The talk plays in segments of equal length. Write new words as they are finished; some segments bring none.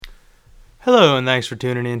Hello, and thanks for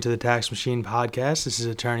tuning in to the Tax Machine Podcast. This is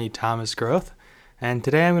attorney Thomas Groth, and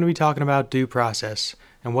today I'm going to be talking about due process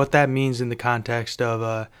and what that means in the context of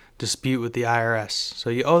a dispute with the IRS. So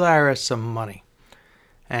you owe the IRS some money,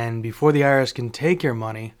 and before the IRS can take your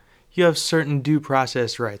money, you have certain due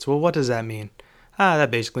process rights. Well, what does that mean? That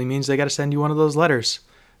basically means they got to send you one of those letters.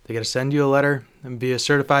 They got to send you a letter via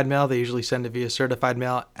certified mail. They usually send it via certified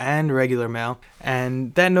mail and regular mail,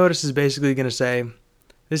 and that notice is basically going to say,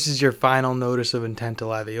 this is your final notice of intent to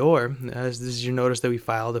levy, or this is your notice that we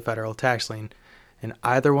filed a federal tax lien. And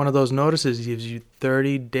either one of those notices gives you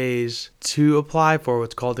 30 days to apply for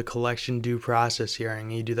what's called a collection due process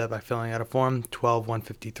hearing. You do that by filling out a form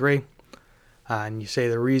 12153, and you say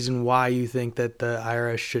the reason why you think that the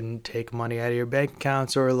IRS shouldn't take money out of your bank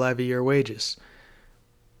accounts or levy your wages.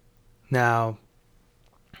 Now,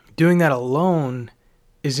 doing that alone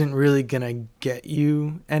isn't really going to get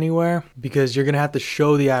you anywhere, because you're going to have to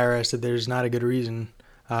show the IRS that there's not a good reason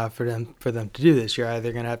for them to do this. You're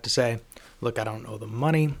either going to have to say, look, I don't owe the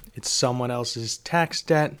money, it's someone else's tax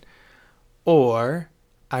debt, or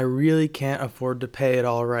I really can't afford to pay it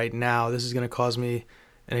all right now. This is going to cause me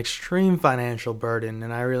an extreme financial burden,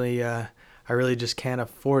 and I really just can't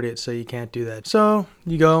afford it, so you can't do that. So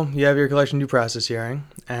you have your collection due process hearing,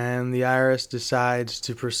 and the IRS decides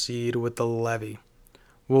to proceed with the levy.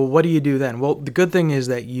 Well, what do you do then? Well, the good thing is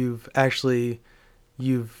that you've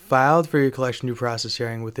filed for your collection due process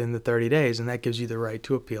hearing within the 30 days, and that gives you the right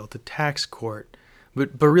to appeal to tax court.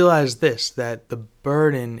 But realize this, that the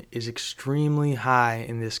burden is extremely high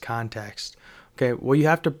in this context. Okay, what you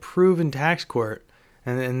have to prove in tax court,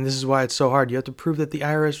 and this is why it's so hard, you have to prove that the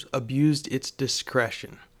IRS abused its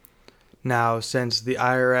discretion. Now, since the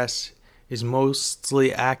IRS is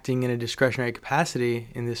mostly acting in a discretionary capacity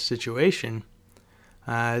in this situation,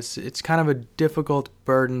 it's kind of a difficult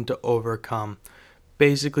burden to overcome.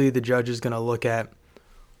 Basically, the judge is going to look at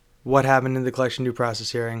what happened in the collection due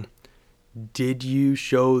process hearing. Did you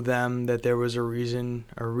show them that there was a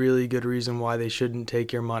really good reason why they shouldn't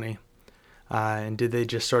take your money? And did they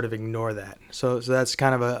just sort of ignore that? So that's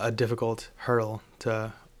kind of a difficult hurdle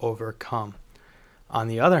to overcome. On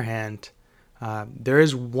the other hand, there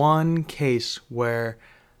is one case where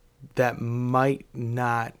that might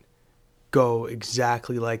not go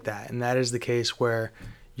exactly like that, and that is the case where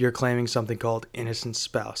you're claiming something called innocent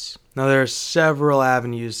spouse. Now, there are several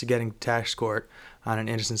avenues to getting to tax court on an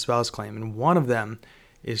innocent spouse claim, and one of them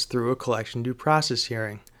is through a collection due process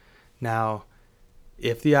hearing. Now,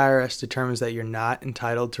 if the IRS determines that you're not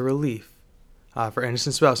entitled to relief for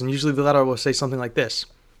innocent spouse, and usually the letter will say something like this: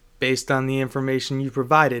 based on the information you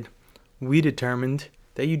provided, we determined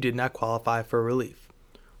that you did not qualify for relief.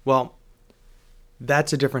 Well,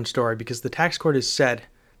 that's a different story, because the tax court has said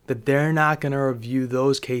that they're not going to review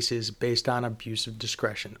those cases based on abuse of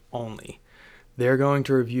discretion only. They're going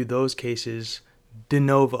to review those cases de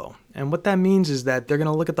novo. And what that means is that they're going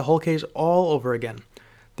to look at the whole case all over again.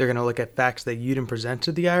 They're going to look at facts that you didn't present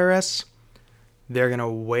to the IRS. They're going to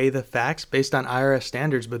weigh the facts based on IRS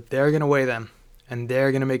standards, but they're going to weigh them, and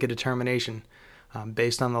they're going to make a determination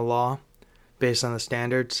based on the law, based on the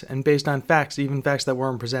standards, and based on facts, even facts that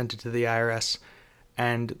weren't presented to the IRS.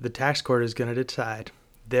 And the tax court is going to decide.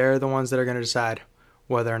 They're the ones that are going to decide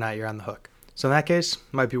whether or not you're on the hook. So in that case,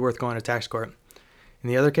 it might be worth going to tax court. In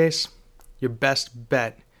the other case, your best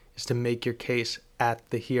bet is to make your case at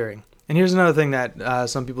the hearing. And here's another thing that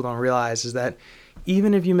some people don't realize, is that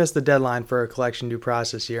even if you miss the deadline for a collection due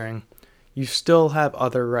process hearing, you still have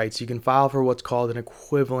other rights. You can file for what's called an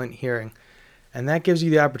equivalent hearing. And that gives you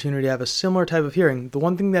the opportunity to have a similar type of hearing. The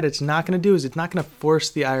one thing that it's not going to do is it's not going to force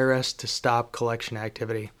the IRS to stop collection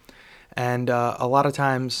activity. And a lot of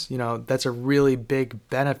times, that's a really big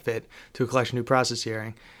benefit to a collection due process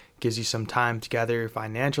hearing. It gives you some time to gather your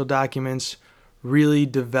financial documents, really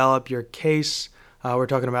develop your case. We're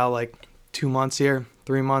talking about like 2 months here,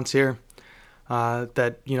 3 months here, that,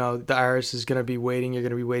 the IRS is going to be waiting. You're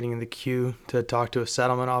going to be waiting in the queue to talk to a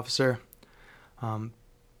settlement officer.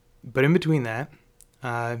 But in between that,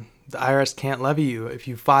 the IRS can't levy you if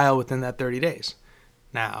you file within that 30 days.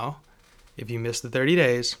 Now, if you miss the 30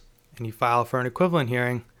 days and you file for an equivalent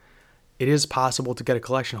hearing, it is possible to get a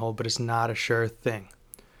collection hold, but it's not a sure thing.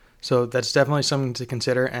 So that's definitely something to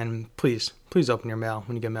consider, and please open your mail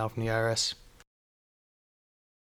when you get mail from the IRS.